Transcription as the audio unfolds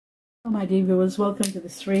My dear viewers, welcome to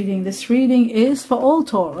this reading. This reading is for all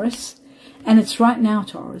Taurus, and it's right now,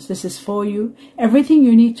 Taurus. This is for you. Everything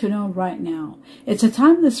you need to know right now. It's a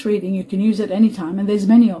timeless reading. You can use it anytime, and there's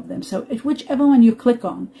many of them. So whichever one you click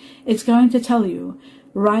on, it's going to tell you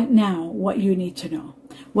right now what you need to know.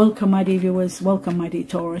 Welcome, my dear viewers. Welcome, my dear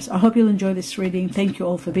Taurus. I hope you'll enjoy this reading. Thank you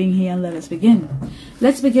all for being here, and let us begin.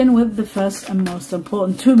 Let's begin with the first and most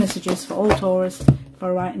important two messages for all Taurus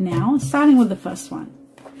for right now, starting with the first one.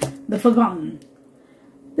 The forgotten.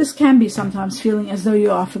 This can be sometimes feeling as though you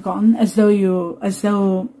are forgotten, as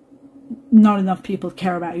though not enough people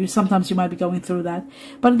care about you. Sometimes you might be going through that,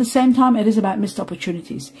 but at the same time, it is about missed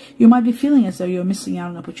opportunities. You might be feeling as though you're missing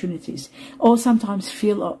out on opportunities, or sometimes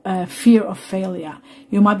feel fear of failure.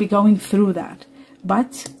 You might be going through that,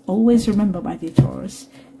 but always remember, my dear Taurus,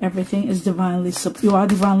 everything is you are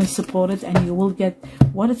divinely supported, and you will get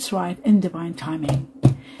what is right in divine timing.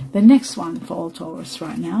 The next one for all Taurus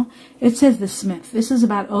right now, it says the Smith. This is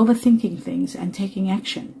about overthinking things and taking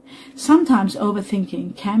action. Sometimes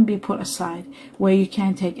overthinking can be put aside where you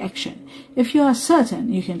can take action. If you are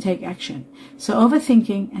certain, you can take action. So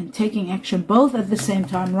overthinking and taking action both at the same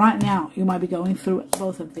time right now. You might be going through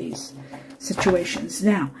both of these situations.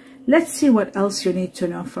 Now, let's see what else you need to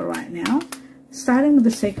know for right now. Starting with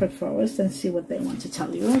the Sacred Forest and see what they want to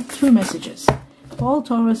tell you. Two messages for all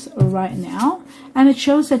Taurus right now, and it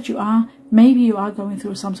shows that maybe you are going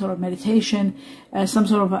through some sort of meditation, some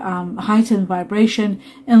sort of heightened vibration,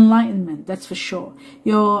 enlightenment. That's for sure.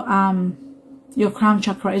 Your crown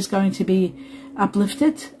chakra is going to be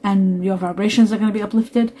uplifted, and your vibrations are going to be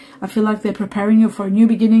uplifted. I feel like they're preparing you for a new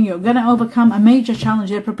beginning. You're going to overcome a major challenge.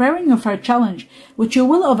 They're preparing you for a challenge which you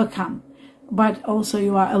will overcome, but also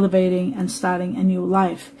you are elevating and starting a new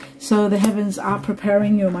life. So the heavens are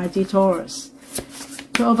preparing you, my dear Taurus,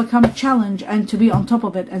 to overcome a challenge and to be on top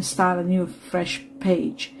of it and start a new fresh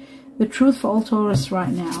page. The truth for all Taurus right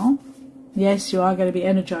now, yes, you are going to be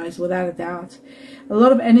energized without a doubt. A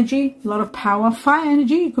lot of energy, a lot of power, fire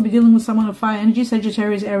energy. You could be dealing with someone of fire energy,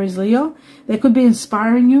 Sagittarius, Aries, Leo. They could be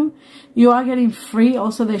inspiring you. You are getting free.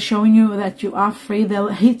 Also, they're showing you that you are free.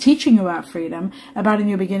 They're teaching you about freedom, about a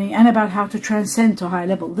new beginning, and about how to transcend to a high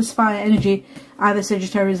level. This fire energy, either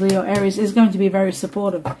Sagittarius, Leo, Aries, is going to be very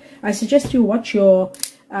supportive. I suggest you watch your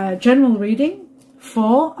general reading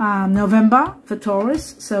for November for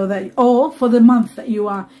Taurus, so that, or for the month that you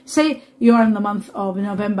are, say you are in the month of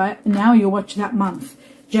November, now you watch that month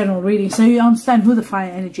general reading, so you understand who the fire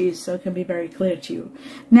energy is, so it can be very clear to you.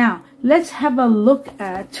 Now, let's have a look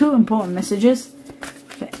at two important messages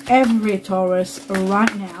for every Taurus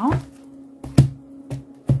right now.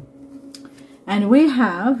 And we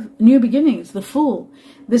have new beginnings, the Fool.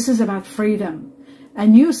 This is about freedom. A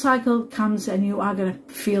new cycle comes, and you are going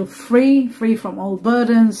to feel free from old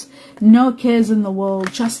burdens, no cares in the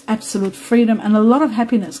world, just absolute freedom. And a lot of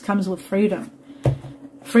happiness comes with freedom.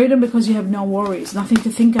 Freedom because you have no worries, nothing to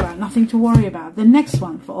think about, nothing to worry about. The next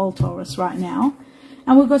one for all Taurus right now,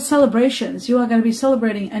 and we've got celebrations. You are going to be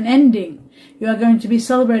celebrating an ending. You are going to be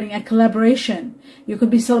celebrating a collaboration. You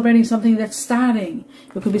could be celebrating something that's starting.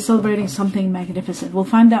 You could be celebrating something magnificent. We'll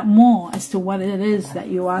find out more as to what it is that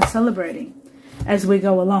you are celebrating as we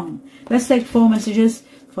go along. Let's take 4 messages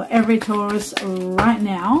for every Taurus right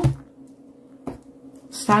now,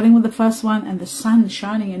 starting with the first one, and the sun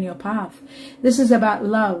shining in your path. This is about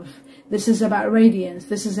love. This is about radiance.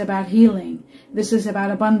 This is about healing. This is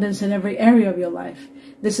about abundance in every area of your life.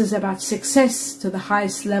 This is about success to the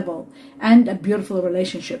highest level and a beautiful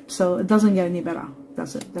relationship. So it doesn't get any better,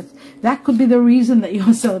 does it? That could be the reason that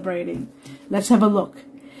you're celebrating. Let's have a look.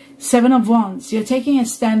 7 of Wands. You're taking a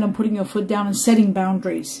stand on putting your foot down and setting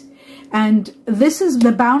boundaries. And this is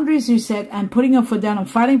the boundaries you set, and putting your foot down and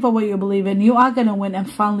fighting for what you believe in. You are going to win,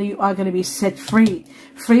 and finally you are going to be set free.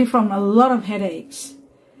 Free from a lot of headaches.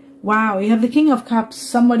 Wow, you have the King of Cups,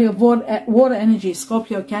 somebody of water energy,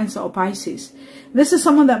 Scorpio, Cancer, or Pisces. This is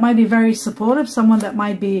someone that might be very supportive, someone that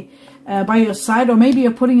might be by your side, or maybe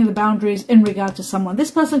you're putting in the boundaries in regard to someone.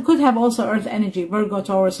 This person could have also earth energy, Virgo,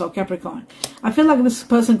 Taurus, or Capricorn. I feel like this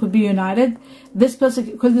person could be united. This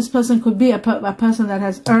person could be a person that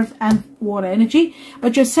has earth and water energy,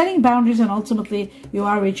 but you're setting boundaries, and ultimately you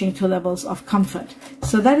are reaching to levels of comfort.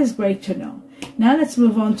 So that is great to know. Now let's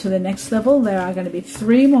move on to the next level. There are going to be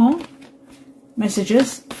 3 more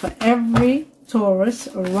messages for every Taurus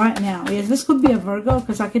right now. Yes, this could be a Virgo,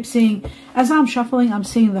 because I keep seeing, as I'm shuffling, I'm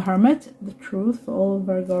seeing the Hermit, the truth for all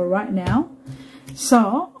Virgo right now.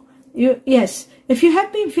 So, yes, if you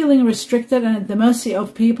have been feeling restricted and at the mercy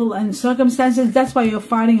of people and circumstances, that's why you're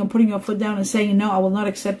fighting and putting your foot down and saying, no, I will not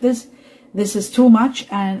accept this. This is too much,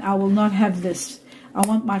 and I will not have this. I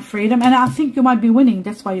want my freedom. And I think you might be winning.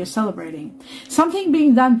 That's why you're celebrating. Something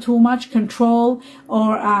being done too much, control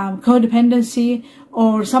or codependency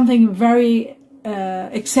or something very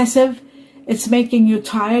excessive. It's making you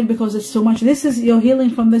tired because it's too much. This is, you're healing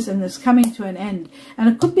from this and it's coming to an end. And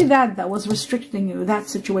it could be that was restricting you, that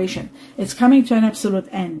situation. It's coming to an absolute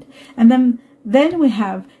end. And then we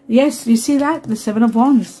have, yes, you see that? The Seven of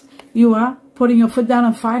Wands. You are putting your foot down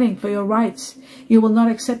and fighting for your rights. You will not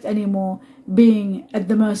accept anymore being at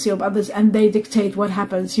the mercy of others and they dictate what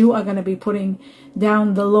happens. You are going to be putting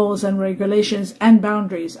down the laws and regulations and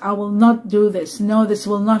boundaries. I will not do this. No, this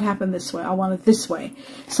will not happen this way. I want it this way.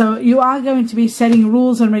 So you are going to be setting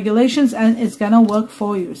rules and regulations and it's going to work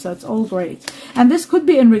for you. So it's all great. And this could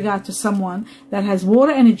be in regard to someone that has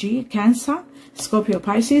water energy, Cancer, Scorpio,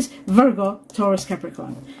 Pisces, Virgo, Taurus,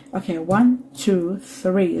 Capricorn. Okay, 1, 2,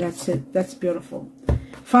 3. That's it. That's beautiful.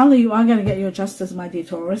 Finally, you are going to get your justice, my dear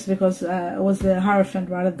Taurus, because it was the Hierophant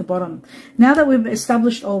right at the bottom. Now that we've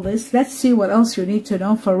established all this, let's see what else you need to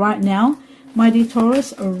know for right now, my dear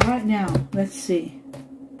Taurus. Right now, let's see.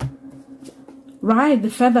 Right, the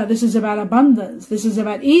feather. This is about abundance. This is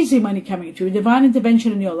about easy money coming to you. Divine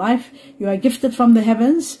intervention in your life. You are gifted from the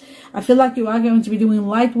heavens. I feel like you are going to be doing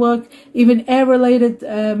light work, even air-related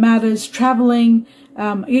matters, traveling.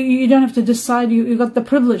 You don't have to decide. You got the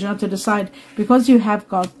privilege not to decide because you have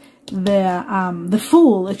got the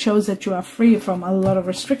Fool. It shows that you are free from a lot of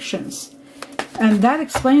restrictions. And that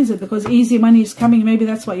explains it because easy money is coming. Maybe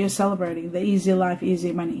that's what you're celebrating. The easy life,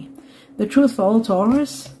 easy money. The truth for all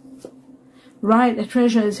Taurus. Right, a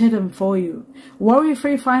treasure is hidden for you.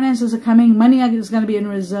 Worry-free finances are coming. Money is going to be in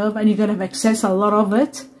reserve and you're going to have access, a lot of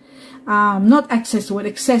it. Not access to it,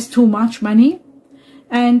 access too much money.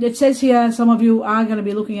 And it says here, some of you are going to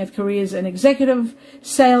be looking at careers in executive,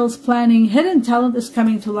 sales, planning. Hidden talent is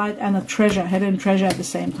coming to light and a treasure, hidden treasure at the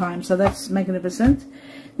same time. So that's magnificent.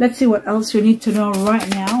 Let's see what else you need to know right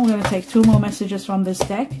now. We're going to take 2 more messages from this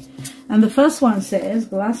deck. And the first one says,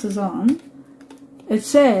 glasses on. It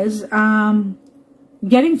says,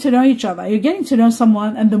 getting to know each other. You're getting to know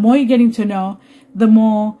someone, and the more you're getting to know, the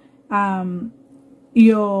more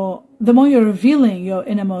you're revealing your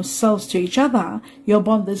innermost selves to each other. Your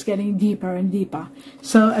bond is getting deeper and deeper.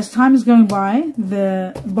 So as time is going by,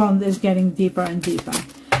 the bond is getting deeper and deeper.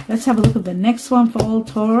 Let's have a look at the next one for all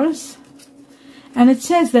Taurus. And it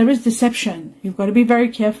says there is deception. You've got to be very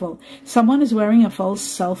careful. Someone is wearing a false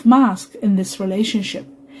self-mask in this relationship.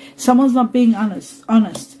 Someone's not being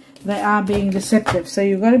honest. They are being deceptive. So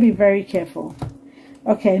you've got to be very careful.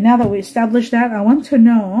 Okay, now that we established that, I want to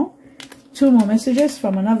know 2 more messages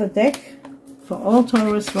from another deck for all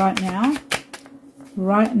Taurus right now.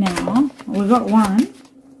 Right now. We got 1.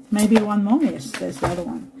 Maybe 1 more. Yes, there's the other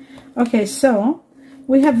one. Okay, so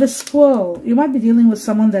we have the squirrel. You might be dealing with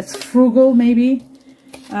someone that's frugal, maybe.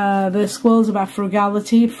 The squirrel's about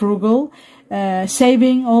frugality, frugal,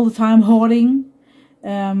 saving all the time, hoarding.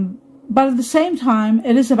 But at the same time,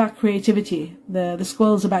 it is about creativity. The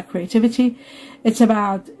squirrel is about creativity. It's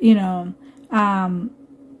about, you know,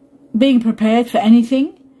 being prepared for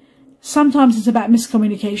anything. Sometimes it's about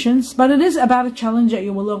miscommunications, but it is about a challenge that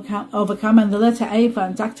you will overcome. And the letter A for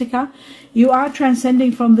Antarctica, you are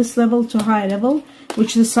transcending from this level to a higher level,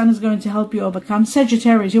 which the sun is going to help you overcome.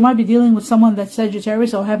 Sagittarius, you might be dealing with someone that's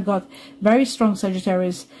Sagittarius or have got very strong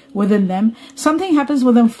Sagittarius within them. Something happens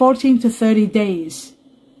within 14 to 30 days.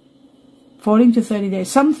 14 to 30 days.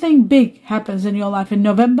 Something big happens in your life in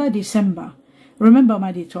November, December. Remember,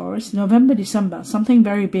 my dear Taurus, November, December, something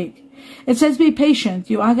very big. It says be patient.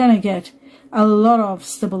 You are going to get a lot of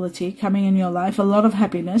stability coming in your life, a lot of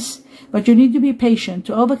happiness, but you need to be patient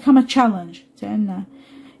to overcome a challenge.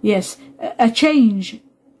 Yes, a change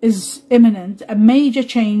is imminent, a major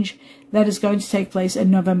change that is going to take place in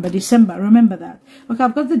November, December. Remember that. Okay,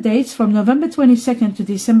 I've got the dates from November 22nd to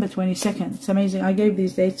December 22nd. It's amazing. I gave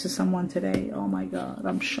these dates to someone today. Oh my God,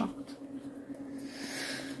 I'm shocked.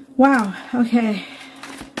 Wow, okay.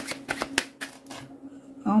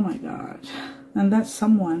 Oh my God. And that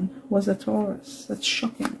someone was a Taurus. That's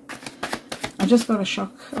shocking. I just got a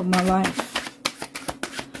shock of my life.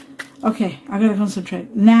 Okay, I gotta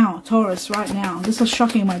concentrate. Now, Taurus, right now. This is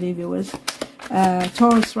shocking, my dear viewers.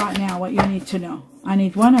 Taurus, right now, what you need to know. I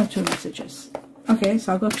need 1 or 2 messages. Okay,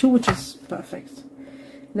 so I've got 2, which is perfect.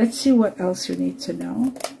 Let's see what else you need to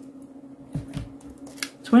know.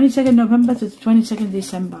 22nd November to 22nd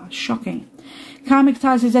December. Shocking. Karmic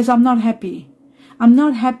ties, it says, I'm not happy. I'm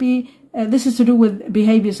not happy. This is to do with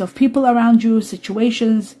behaviors of people around you,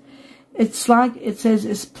 situations. It's like, it says,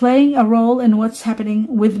 it's playing a role in what's happening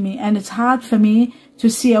with me. And it's hard for me to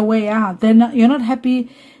see a way out. You're not happy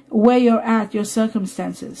where you're at, your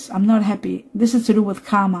circumstances. I'm not happy. This is to do with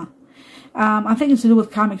karma. I think it's to do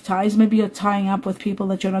with karmic ties. Maybe you're tying up with people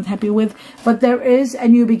that you're not happy with, but there is a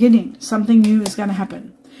new beginning. Something new is going to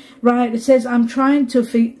happen, right? It says, I'm trying to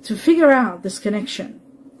figure out this connection.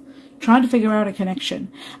 Trying to figure out a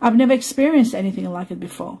connection. I've never experienced anything like it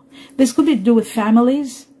before. This could be to do with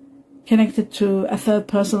families, connected to a third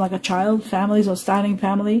person like a child, families or starting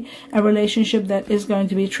family, a relationship that is going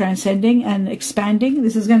to be transcending and expanding.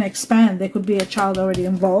 This is going to expand. There could be a child already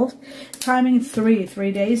involved. Timing 3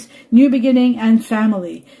 days, new beginning and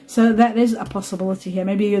family. So that is a possibility here.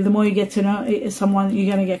 Maybe the more you get to know someone,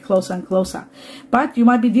 you're going to get closer and closer. But you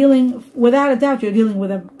might be dealing, without a doubt, you're dealing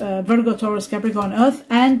with a Virgo, Taurus, Capricorn, Earth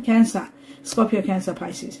and Cancer. Scorpio, Cancer,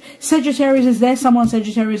 Pisces. Sagittarius is there. Someone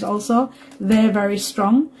Sagittarius also. They're very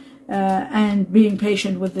strong. And being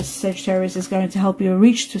patient with this Sagittarius is going to help you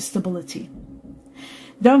reach to stability.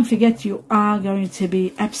 Don't forget, you are going to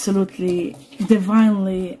be absolutely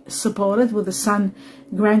divinely supported, with the sun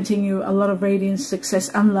granting you a lot of radiance, success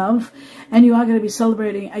and love. And you are going to be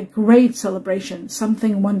celebrating a great celebration.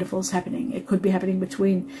 Something wonderful is happening. It could be happening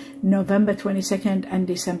between November 22nd and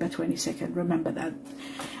December 22nd. Remember that.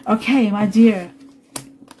 Okay, my dear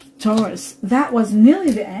Taurus, that was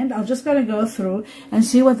nearly the end. I'm just going to go through and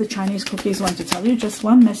see what the Chinese cookies want to tell you. Just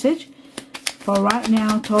one message for right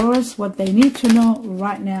now, Taurus, what they need to know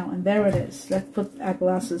right now. And there it is. Let's put our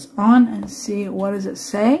glasses on and see what does it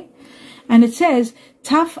say. And it says,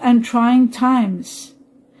 tough and trying times.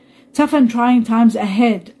 Tough and trying times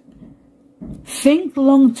ahead. Think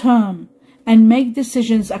long term and make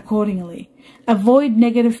decisions accordingly. Avoid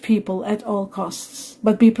negative people at all costs,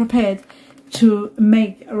 but be prepared to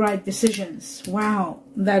make right decisions. Wow,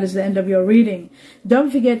 that is the end of your reading.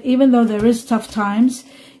 Don't forget, even though there is tough times,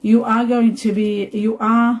 you are going to be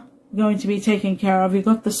taken care of. You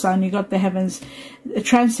got the sun, you got the heavens,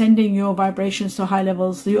 transcending your vibrations to high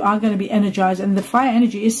levels. You are going to be energized, and the fire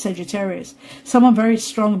energy is Sagittarius. Someone very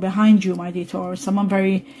strong behind you, my dear Taurus. Someone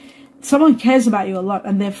cares about you a lot,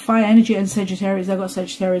 and their fire energy and Sagittarius, they've got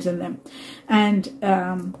Sagittarius in them.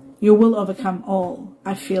 And you will overcome all,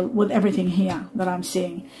 I feel, with everything here that I'm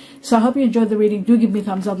seeing. So I hope you enjoyed the reading. Do give me a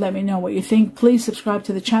thumbs up. Let me know what you think. Please subscribe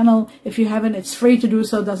to the channel. If you haven't, it's free to do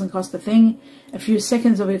so. It doesn't cost a thing. A few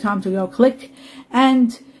seconds of your time to go click.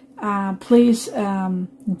 And please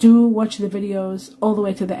do watch the videos all the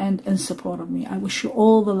way to the end in support of me. I wish you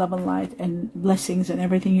all the love and light and blessings in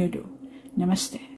everything you do. Namaste.